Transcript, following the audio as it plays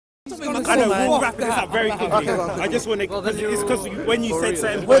I know, we'll wrap this up very quickly. I just want to, because when you said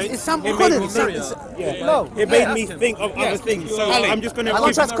certain points, it made me think of other things. So I'm just going to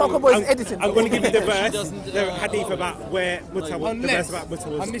give you the verse, the hadith about where the verse about Mutta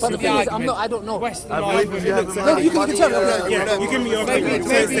was. But the thing is, I don't know. You can tell me. Yeah, you give me your opinion. So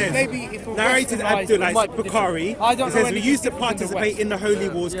it says, narrated Abdullah Bukhari, it says, we used to participate in the holy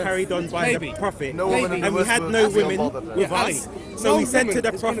wars carried on by the Prophet, and we had no women with us. So we said to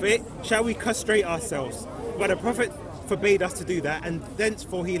the Prophet, shall we castrate ourselves? But the Prophet forbade us to do that, and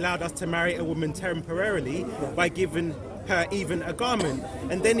thenceforth he allowed us to marry a woman temporarily by giving her even a garment.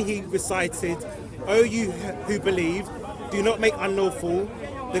 And then he recited, O you who believe, do not make unlawful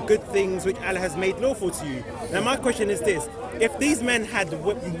the good things which Allah has made lawful to you. Now my question is this: if these men had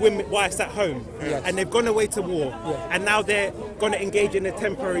women, wives at home, and they've gone away to war, and now they're going to engage in a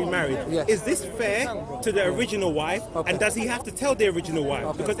temporary marriage, is this fair to the original wife? And does he have to tell the original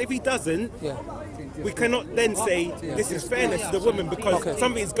wife? Because if he doesn't, we cannot then say this is fairness to the woman, because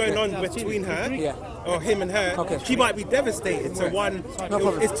something is going on between her, or him and her. She might be devastated. So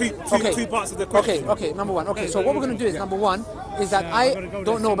it's two parts of the question. Okay, number one. Okay, so what we're going to do is, number one, is that I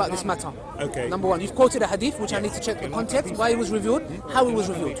don't know about this matter. Okay. Number one, you've quoted a hadith, which I need to check the context, why it was revealed, how it was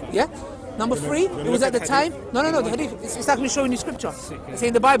revealed. Yeah? Number three, it was at the time. No, the hadith. It's like me showing you scripture. It's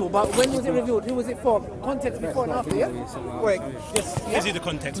in the Bible, but when was it revealed? Who was it for? Context before and after, yeah? Wait, gives you the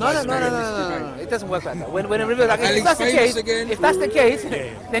context. No. It doesn't work like that. When it revealed, like, if that's the case,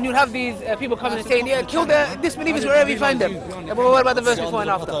 then you'll have these people coming and saying, yeah, kill the disbelievers wherever you find them. But what about the verse before and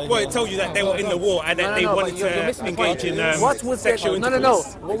after? Well, it told you that they were in the war and that they wanted to engage in sexual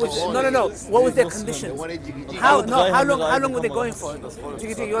intercourse. What was their conditions? How long were they going for?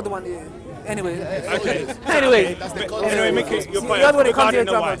 You're the one. Anyway. Make it your point.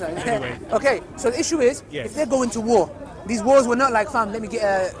 Okay, so the issue is, if they're going to war, these wars were not like, fam, let me get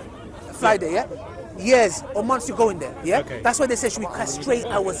a Friday, yeah? Years or months you're going there, yeah? That's why they say, should we castrate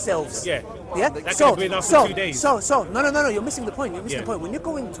ourselves? Yeah? That so, be enough for 2 days. No, you're missing the point. The point. When you're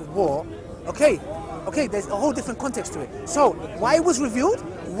going to war, okay, there's a whole different context to it. So, why it was revealed,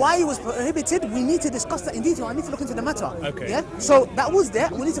 why it was prohibited, we need to discuss that in detail. I need to look into the matter. Okay. Yeah? So, that was there.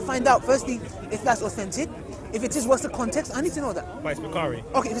 We need to find out, firstly, if that's authentic. If it is, what's the context? I need to know that. But it's Bukhari.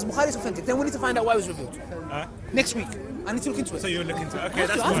 Okay, if it's Bukhari, it's authentic. Then we need to find out why it was revealed. Next week. I need to look into it. So you're looking into it. Okay,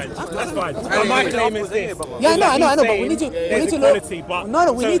 that's fine. That's fine. My claim is this. Yeah, I know, but we need to look.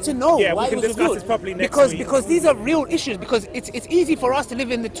 We need to know why it was revealed. Properly next week. Because these are real issues. Because it's easy for us to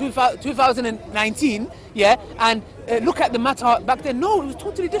live in the 2019, and look at the matter back then. No, it was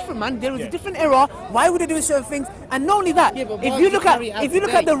totally different, man. There was a different era. Why would they do certain things? And not only that, if you look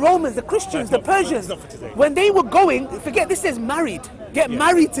at the Romans, the Christians, the Persians, when they were going, forget this says married. Get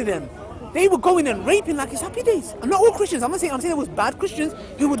married to them. They were going and raping like it's happy days. And not all Christians. I'm saying there was bad Christians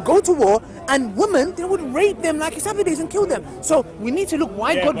who would go to war, and women, they would rape them like it's happy days and kill them. So we need to look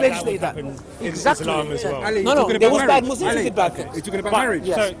why God legislated that. Exactly. As well. Ali, no, there was bad Muslims who did bad things. You're talking about marriage?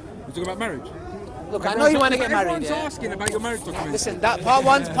 Yes. You're talking about marriage? Look, I know you want to get married. Everyone's asking about your marriage documents. Listen, that part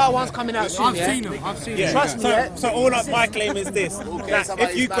one's coming out soon. I've seen them. Trust me. So all of my claim is this: that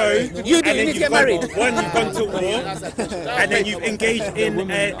if you go, you need to get married. One, you've gone to war, and then you've engaged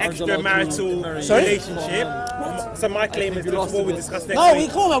in an extramarital relationship. So my claim is before we discuss next week. No, we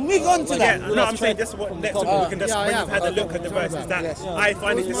come and move on to that. No, I'm saying just what next week we can just when you've had a look at the verses that I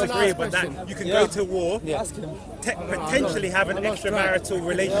find it disagreeable that you can go to war, potentially have an extramarital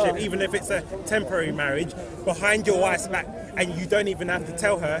relationship, even if it's a temporary marriage, behind your wife's back, and you don't even have to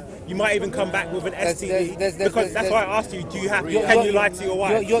tell her. You might even come back with an STD, because that's why I asked you: can you lie to your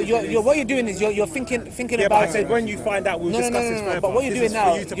wife? What you're doing is you're thinking about. But I said when you find out, we'll discuss this further. But what you're doing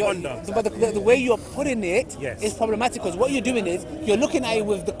now, for you to ponder. But the way you're putting it is problematic, because what you're doing is you're looking at it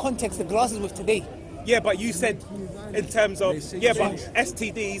with the context, the glasses with today. Yeah, but you said in terms of but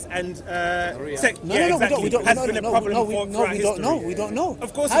STDs and sex. We don't know.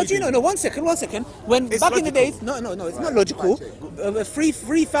 Of course. How do you know? No, one second. When it's back logical. in the days, no, it's not logical.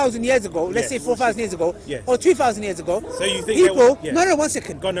 3,000 years ago, let's say 4,000 years ago, or 2,000 years ago. So you think people? No, one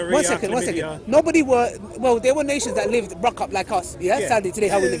second. Gonorrhea, One second. Nobody were. Well, there were nations that lived rock up like us. Sadly today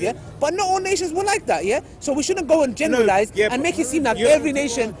how we live. But not all nations were like that. So we shouldn't go and generalize and make it seem like every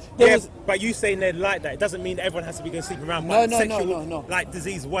nation there was. But you saying they're like that, it doesn't mean everyone has to be going sleeping around. No. Like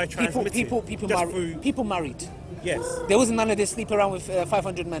disease were transmitted. People married. Yes. There wasn't none of this sleep around with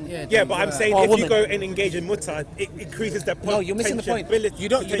 500 men. Yeah, but I'm saying or if women. you go and engage in muta, it increases the No, you're missing the point. You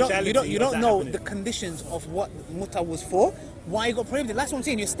don't know happening. the conditions of what muta was for. Why it got prohibited? That's what I'm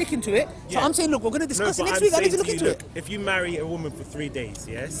saying. You're sticking to it. So Yeah. I'm saying, look, we're going to discuss it but next I'm week. I need to saying look you, into it. If you marry a woman for 3 days,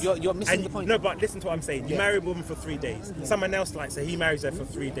 yes, You're missing the point. No, but listen to what I'm saying. You marry a woman for 3 days. Someone else likes her. He marries her for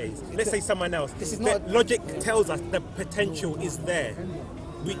 3 days. Let's say someone else. This is The not- logic tells us the potential is there.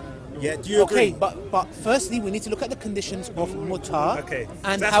 Do you agree? Okay, but firstly, we need to look at the conditions of muta Okay.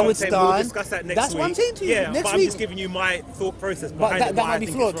 and So that's how what I'm it's saying. done. We'll discuss that next That's week. what I'm saying to you. Yeah, next but I'm week. just giving you my thought process But behind that it. why might I be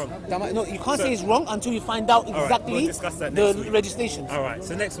think flawed. it's wrong. No, you can't So- say it's wrong until you find out All right, exactly we'll discuss that the next week. legislations. All right,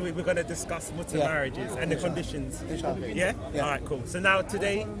 so next week we're going to discuss muta marriages and the conditions. Yeah? Yeah. All right, cool. So now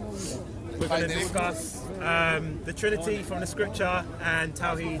today we're going to discuss the Trinity from the Scripture and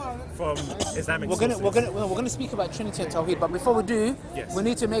Tawheed from Islamic We're sources. gonna speak about Trinity and Tawheed, but before we do, Yes. we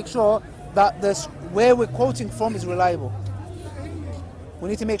need to make sure that where we're quoting from is reliable. We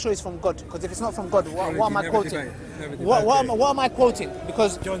need to make sure it's from God, because if it's not from God, what am I Never quoting? debate, never debate. What am I quoting?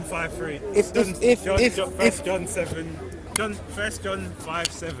 Because John 5:3. If- John 7. First John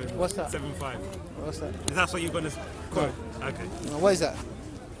 5:7. What's that? 7:5. what's that? Is that what you're going to quote? Okay. What is that?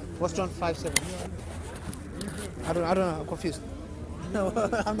 What's John 5:7? I don't know. I'm confused. No,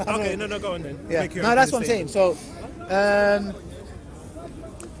 I'm not. Okay, no, go on then. Yeah. Make your No, own that's what I'm saying. statement.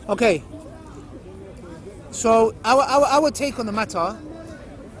 So, okay. So our take on the matter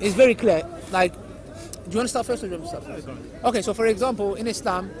is very clear. Like, do you want to start first or do you want to start first? Okay. So, for example, in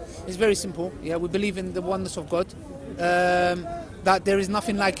Islam, it's very simple. Yeah, we believe in the oneness of God. That there is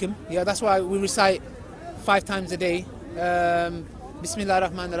nothing like Him. Yeah, that's why we recite 5 times a day. Bismillah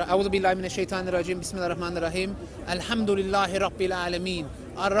ar-Rahman ar-Rahim. A'udhu billahi minash shaitanir rajim. Bismillah ar-Rahman ar-Rahim. Alhamdulillahi rabbil alameen.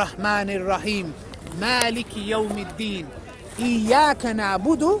 Ar-Rahman ar-Rahim. Maliki yawmiddin. Iyyaka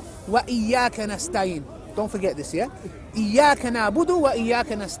na'budu wa iyyaka nasta'in. Don't forget this, yeah? إياك نعبد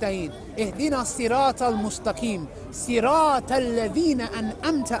وإياك نستعين اهدنا الصراط المستقيم صراط الذين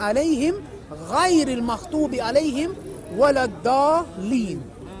أنعمت عليهم غير المغضوب عليهم ولا الضالين.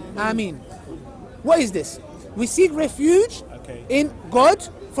 Ameen. What is this? We seek refuge in God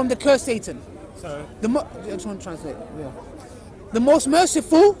from the cursed Satan. So, I just want to translate. Yeah. The most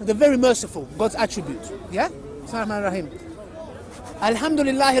merciful, the very merciful, God's attribute. Yeah? Bismillahir-Rahmanir-Rahim.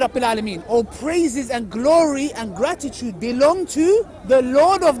 Alhamdulillahi Rabbil Alameen. All praises and glory and gratitude belong to the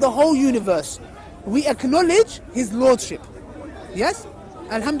Lord of the whole universe. We acknowledge His Lordship. Yes?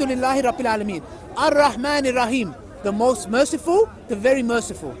 Alhamdulillahi Rabbil Alameen. Ar-Rahmanir Rahim. The most merciful, the very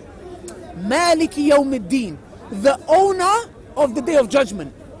merciful. Maliki Yawmiddin. The owner of the Day of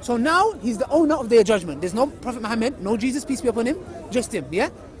Judgment. So now He's the owner of the Day of Judgment. There's no Prophet Muhammad, no Jesus, peace be upon Him, just Him. Yeah?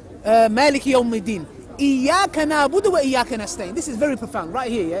 Maliki Yawmiddin. Iyyaka na'budu wa iyyaka nasta'in. This is very profound, right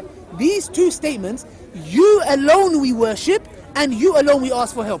here, yeah? These two statements, you alone we worship, and you alone we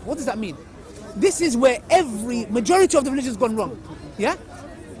ask for help. What does that mean? This is where majority of the religion has gone wrong, yeah?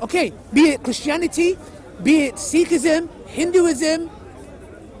 Okay, be it Christianity, be it Sikhism, Hinduism,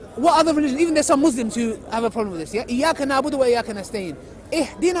 what other religion? Even there's some Muslims who have a problem with this, yeah? Iyyaka na'budu wa iyyaka nasta'in.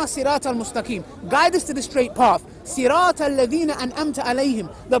 Ihdina sirat al-mustaqim. Guide us to the straight path. Sirat al-ladhina an'amta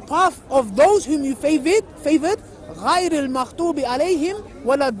alayhim. The path of those whom you favored. غير المغضوب عليهم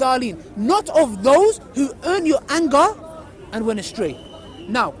ولا الضالين. Not of those who earn your anger and went astray.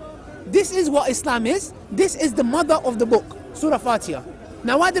 Now, this is what Islam is. This is the mother of the book, Surah Fatiha.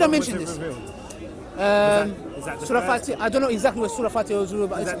 Now, why did I mention this? Is that the Surah first? Fatiha. I don't know exactly what Surah Fatiha was.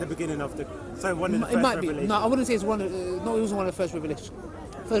 But Is that the beginning of the? So one of the it first might be. revelations. No, I wouldn't say it's one. No, it wasn't one of the first revelations.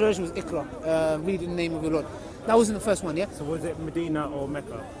 First revelation was Iqra, read in the name of your Lord. That wasn't the first one, yeah? So was it Medina or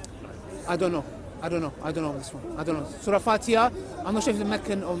Mecca? I don't know on this one. I don't know. Surah Fatiha, I'm not sure if it's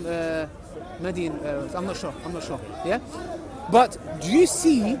Meccan or Medina. I'm not sure. Yeah? But do you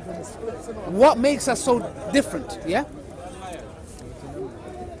see what makes us so different? Yeah?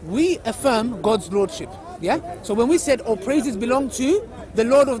 We affirm God's Lordship. Yeah? So when we said all praises belong to the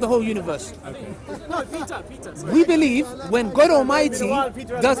Lord of the whole universe. We believe when God Almighty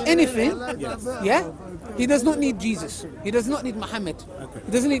does anything, yeah, He does not need Jesus. He does not need Muhammad.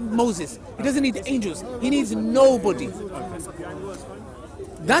 He doesn't need Moses. He doesn't need angels. He needs nobody.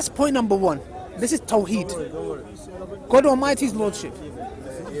 That's point number 1. This is Tawheed. God Almighty's Lordship.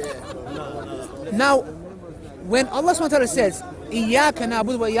 Now, when Allah SWT says, Iyyaka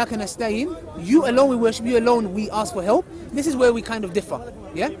na'budu wa iyyaka nasta'in, you alone we worship, you alone we ask for help, this is where we kind of differ.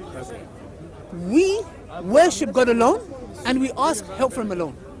 Yeah? We worship God alone and we ask help from Him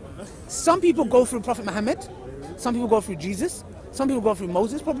alone. Some people go through Prophet Muhammad, some people go through Jesus, some people go through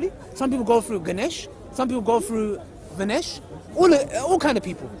Moses probably, some people go through Ganesh, some people go through Vinesh, all kind of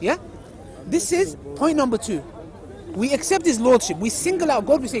people, yeah? This is point number 2. We accept his lordship. We single out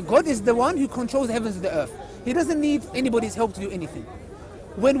God. We say God is the one who controls the heavens and the earth. He doesn't need anybody's help to do anything.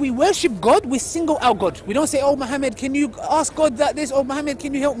 When we worship God, we single out God. We don't say, oh Muhammad, can you ask God that this? Oh Muhammad,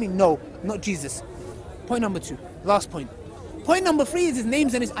 can you help me? No, not Jesus. Point number 2. Last point. Point number 3 is his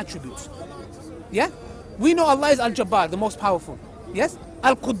names and his attributes. Yeah? We know Allah is Al-Jabbar, the most powerful. Yes?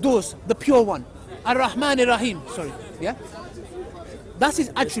 Al-Quddus, the pure one. Ar-Rahman Ar-Rahim. Sorry. Yeah? That's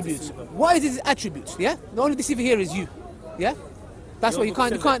his attributes. What is his attributes? Yeah? The only deceiver here is you. Yeah? That's why you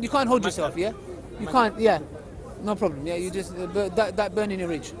can't hold yourself. Yeah? You can't. Yeah. No problem. Yeah. You just that burn in your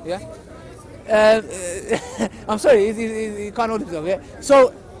rage. Yeah. I'm sorry. He can't hold himself. Yeah.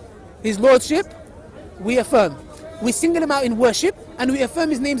 So his lordship, we affirm. We single him out in worship, and we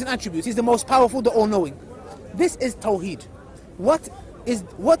affirm his names and attributes. He's the most powerful, the all-knowing. This is Tawheed. What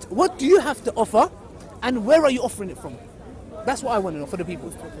do you have to offer, and where are you offering it from? That's what I want to know for the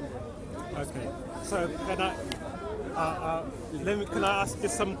people. Okay. So can I ask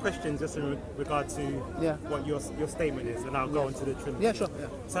just some questions just in regard to what your statement is, and I'll go on to the Trinity. Yeah, sure. Yeah.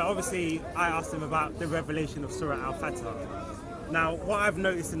 So obviously I asked him about the revelation of Surah Al-Fatah. Now what I've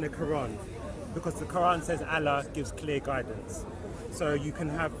noticed in the Quran, because the Quran says Allah gives clear guidance. So you can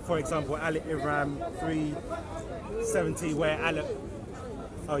have, for example, Al-Imran 370 where Allah...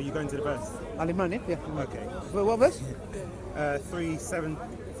 Oh, you're going to the verse? Al-Imran, yeah? Okay. What verse?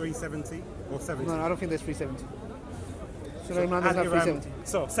 370 or 70? No, I don't think there's 370. Surah Imran doesn't have 370.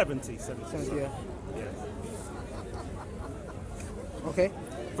 So 70, yeah. Yeah. Okay.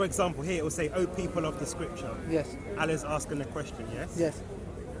 For example, here it will say, "O people of the scripture." Yes. Allah's asking a question, yes? Yes.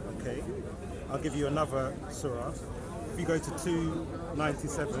 Okay. I'll give you another surah. If you go to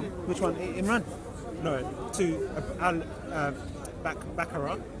 297. Which one? Imran? No, to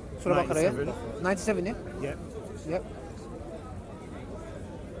Baqarah. Surah Baqarah, yeah? 97, yeah? Yep. Yep.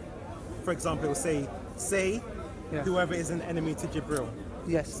 For example, it will say, whoever is an enemy to Jibril.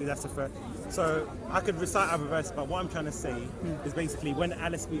 Yes. See, that's the first. So I could recite other verses, but what I'm trying to say is basically when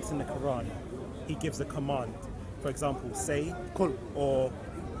Allah speaks in the Quran, he gives a command. For example, say, cool. Or,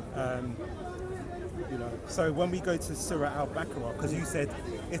 so when we go to Surah Al-Baqarah, because you said,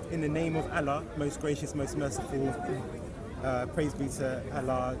 in the name of Allah, most gracious, most merciful, praise be to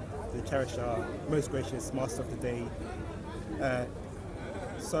Allah, the cherisher, most gracious, master of the day.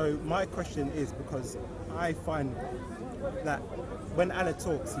 So my question is, because I find that when Allah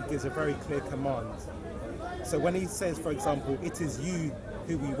talks, he gives a very clear command. So when he says, for example, it is you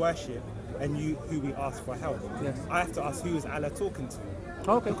who we worship and you who we ask for help, yes. I have to ask, who is Allah talking to?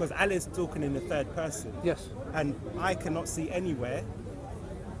 Okay. Because Allah is talking in the third person. Yes. And I cannot see anywhere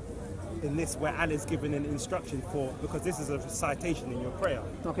in this where Allah is giving an instruction for, because this is a recitation in your prayer.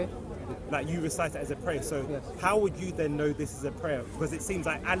 Okay. Like you recite it as a prayer. So yes. how would you then know this is a prayer? Because it seems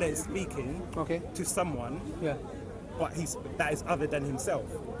like Allah is speaking to someone, but that is other than himself.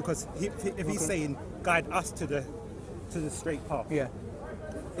 Because if he's saying, guide us to the straight path. Yeah.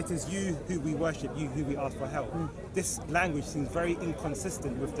 It is you who we worship, you who we ask for help. This language seems very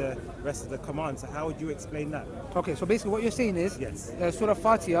inconsistent with the rest of the command. So how would you explain that? Okay, so basically what you're saying is, yes. Surah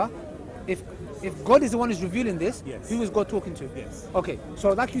Fatiha, if God is the one who's revealing this, yes. who is God talking to? Yes. Okay,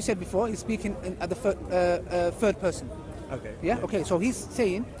 so like you said before, he's speaking at the third person. Okay. Yeah? Okay, so he's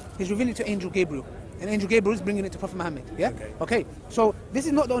saying, he's revealing it to Angel Gabriel. And Angel Gabriel is bringing it to Prophet Muhammad. Yeah? Okay. So this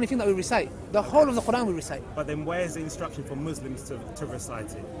is not the only thing that we recite. The whole of the Quran we recite. But then where's the instruction for Muslims to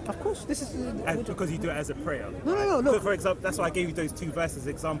recite it? Of course, this is... because you do it as a prayer. No, look. So for example, that's why I gave you those two verses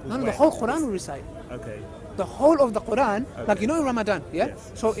examples. No, the whole Quran we recite. Okay. The whole of the Quran, like you know in Ramadan, yeah?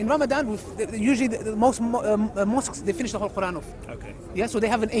 Yes. So in Ramadan, usually the most mosques, they finish the whole Quran off. Okay. Yeah, so they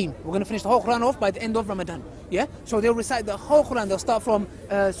have an aim. We're going to finish the whole Quran off by the end of Ramadan. Yeah? So they'll recite the whole Quran. They'll start from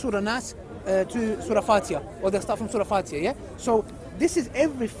Surah Nas to Surah Fatiha, or they'll start from Surah Fatiha, yeah? So this is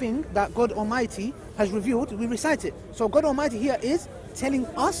everything that God Almighty has revealed, we recite it. So God Almighty here is telling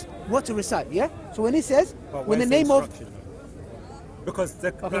us what to recite, yeah? So when he says, when the name of... Because,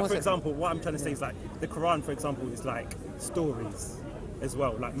 for example, what I'm trying to say is like, the Quran, for example, is like stories as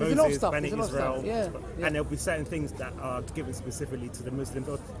well, like Moses, Bani Israel, and there'll be certain things that are given specifically to the Muslims,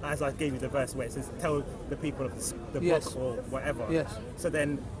 or as I gave you the verse where it says, tell the people of the book or whatever. Yes. So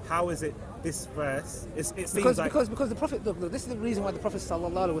then, how is it this verse? It seems because the Prophet, look, this is the reason why the Prophet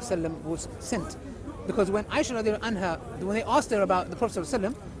ﷺ was sent. Because when Aisha radiallahu anha, when they asked her about the Prophet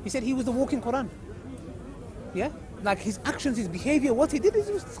ﷺ, he said he was the walking Quran. Yeah? Like his actions, his behavior, what he did is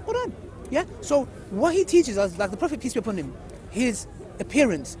the Quran. Yeah? So what he teaches us, like the Prophet, peace be upon him, his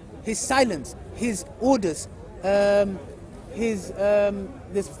appearance, his silence, his orders, there's 4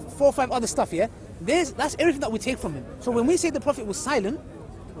 or 5 other stuff, yeah? That's everything that we take from him. So when we say the Prophet was silent,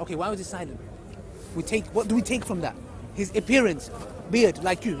 okay, why was he silent? What do we take from that? His appearance, beard,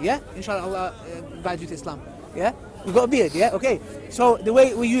 like you, yeah? Inshallah, Allah guide you to Islam, yeah? We got a beard, yeah? Okay. So the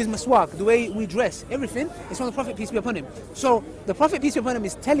way we use maswak, the way we dress, everything is from the Prophet, peace be upon him. So the Prophet, peace be upon him,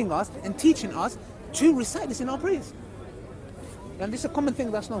 is telling us and teaching us to recite this in our prayers. And this is a common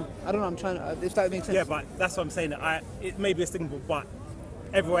thing that's known. I don't know, I'm trying to, if that makes sense. Yeah, but that's what I'm saying. It may be a stigma, but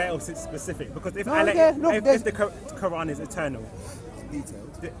everywhere else it's specific. Because if, No, Allah, yeah, look, if the Quran is eternal,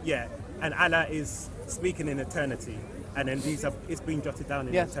 Detailed. yeah, and Allah is speaking in eternity, and then it's being jotted down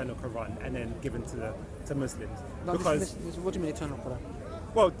in Yes. the eternal Quran and then given to Muslims. No, Because, what do you mean eternal Quran?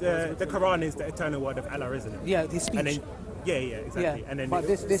 well, the Quran is the eternal word of Allah, isn't it? Yeah, his speech. And then, yeah, exactly. Yeah, And then but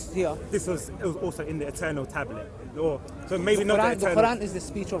this here. This was also in the eternal tablet. So maybe The not Quran, the eternal. the Quran is the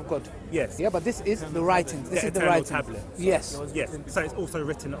speech of God. Yes. Yeah, but this is the writing. This The is the eternal writing. tablet. Yes. Yes. So it's also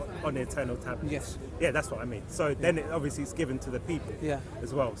written on the eternal tablet. Yes. Yeah, that's what I mean. So then it obviously it's given to the people. Yeah.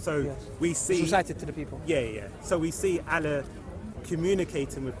 As well. So Yes. we It's see. recited to the people. Yeah. So we see Allah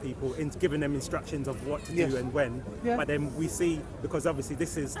communicating with people and giving them instructions of what to Yes. do and when. Yeah. But then we see, because obviously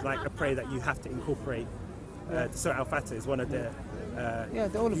this is like a prayer that you have to incorporate. Surah Al-Fatiha is one of the. Yeah,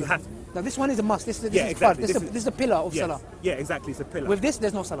 all of you it. have. Now this one is a must. This is Yeah, fard. exactly. This is the pillar of Yes. Salah. Yeah, exactly. It's a pillar. With this,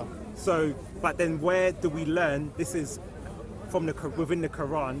 there's no Salah. So, but then where do we learn this is from within the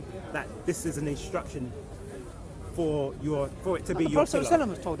Quran that this is an instruction for it to be The your Prophet pillar? ﷺ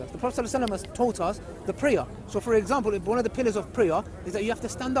has told us. The Prophet ﷺ has taught us the prayer. So, for example, one of the pillars of prayer is that you have to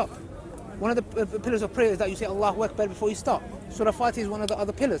stand up. One of the pillars of prayer is that you say Allahu Akbar before you start. Surah Fatiha is one of the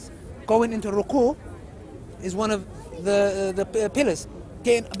other pillars. Going into ruku is one of the pillars.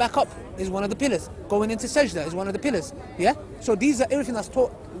 Getting back up is one of the pillars. Going into sajda is one of the pillars. Yeah. So these are everything that's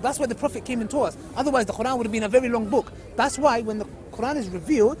taught. That's why the Prophet came and taught us. Otherwise, the Quran would have been a very long book. That's why when the Quran is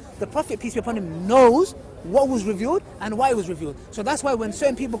revealed, the Prophet, peace be upon him, knows what was revealed and why it was revealed. So that's why when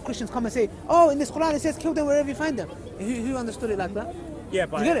certain people, Christians, come and say, "Oh, in this Quran it says kill them wherever you find them," who understood it like that? Yeah,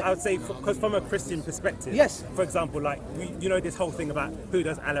 but You get it? I would say, because from a Christian perspective, Yes. For example, like you know this whole thing about who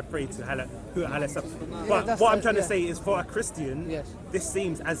does Allah pray to, who Allah sub. But that's what I'm the- trying yeah. to say is, for a Christian, Yes. this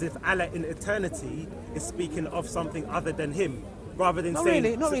seems as if Allah in eternity is speaking of something other than Him, rather than Not saying,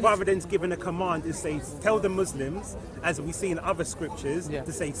 really, not really. rather than giving a command to say, tell the Muslims, as we see in other scriptures, Yeah.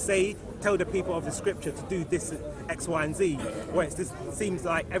 to tell the people of the scripture to do this X, Y, and Z. Where it seems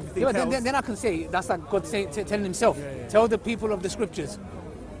like everything Yeah, but else. then I can say that's like God telling himself. Tell the people of the scriptures.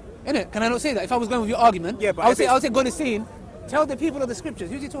 Innit? Can I not say that? If I was going with your argument, Yeah, but I would if say God is saying, tell the people of the scriptures.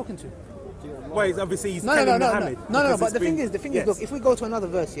 Who's he talking to? Well, he's obviously he's No. telling Muhammad. But because the it's thing been- is, yes. look, if we go to another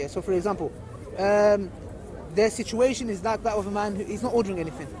verse here, so for example, their situation is that of a man who he's not ordering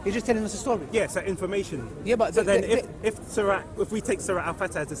anything. He's just telling us a story. Yeah, so information. Yeah, but so the- then if we take Surah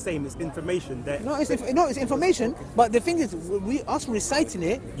Al-Fatiha as the same as information, that No, it's information. But the thing is, us reciting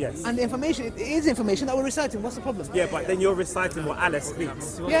it, Yes. and the information it is information that we're reciting. What's the problem? yeah, but then you're reciting what Allah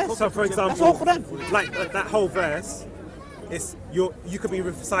speaks. Yes. So for example, That's the whole Quran. like that whole verse, you could be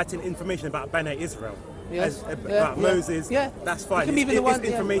reciting information about Bani Israel. Yes. About Yeah. Moses. Yeah. That's It fine. can be even It's the one-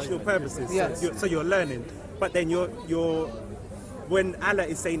 informational purposes. Yes. So you're learning, but then you're when Allah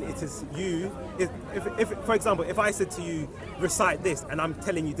is saying it is you, if for example, if I said to you, recite this, and I'm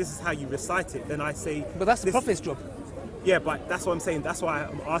telling you this is how you recite it, then I say, But that's the this- Prophet's job. Yeah, but that's what I'm saying. That's why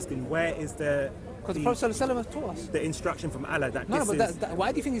I'm asking, where is Because the Prophet ﷺ has taught us. the instruction from Allah that No, this but is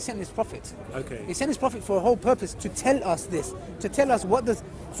why do you think he sent his prophet? okay? He sent his prophet for a whole purpose, to tell us this, to tell us what does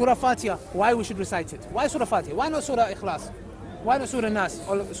Surah Fatiha, why we should recite it. Why Surah Fatiha? Why not Surah Ikhlas? Why not Surah Nas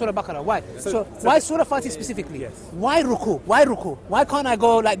or Surah Baqarah? Why? So why Surah Fatiha specifically? Yes. Why ruku? Why ruku? Why can't I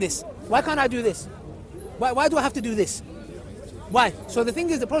go like this? Why can't I do this? Why do I have to do this? Why? So the thing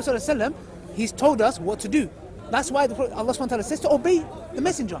is, the Prophet ﷺ, he's told us what to do. That's why Allah SWT says to obey the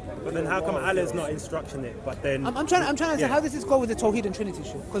messenger. But then how come Allah is not instructing it? But then I'm trying to say, how does this go with the Tawheed and Trinity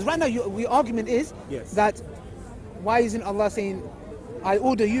issue? Because right now, your argument is Yes. that why isn't Allah saying, I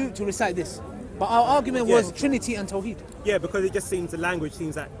order you to recite this? But our argument was Yes. Trinity and Tawheed. Yeah, because it just seems the language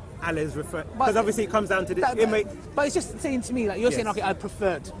seems that Allah is referring. But- Because obviously it comes down to this. But it's just saying to me, like, you're saying, Yes. okay, I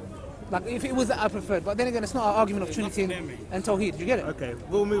preferred. Like, if it was that I preferred. But then again, it's not an argument of Trinity and Tawheed. You get it? Okay,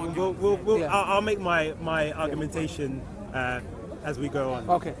 we'll move on. We'll Yeah. I'll make my argumentation as we go on.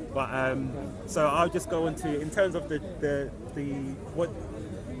 Okay. But so I'll just go on to in terms of the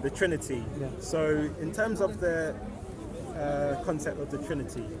Trinity. Yeah. So in terms of the concept of the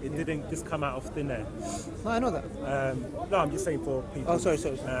Trinity, it didn't just come out of thin air. No, I know that. No, I'm just saying for people Oh, sorry.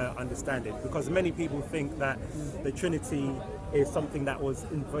 understand it, because many people think that the Trinity is something that was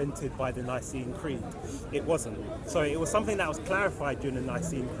invented by the Nicene Creed. It wasn't. So it was something that was clarified during the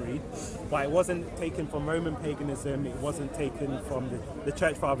Nicene Creed, but it wasn't taken from Roman paganism, it wasn't taken from the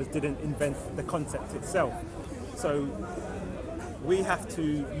Church Fathers didn't invent the concept itself. So we have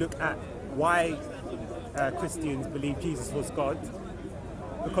to look at why Christians believe Jesus was God,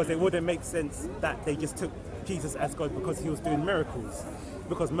 because it wouldn't make sense that they just took Jesus as God because he was doing miracles.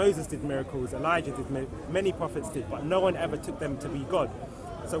 Because Moses did miracles, Elijah did, many prophets did, but no one ever took them to be God.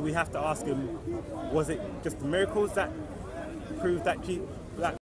 So we have to ask him, was it just the miracles that proved that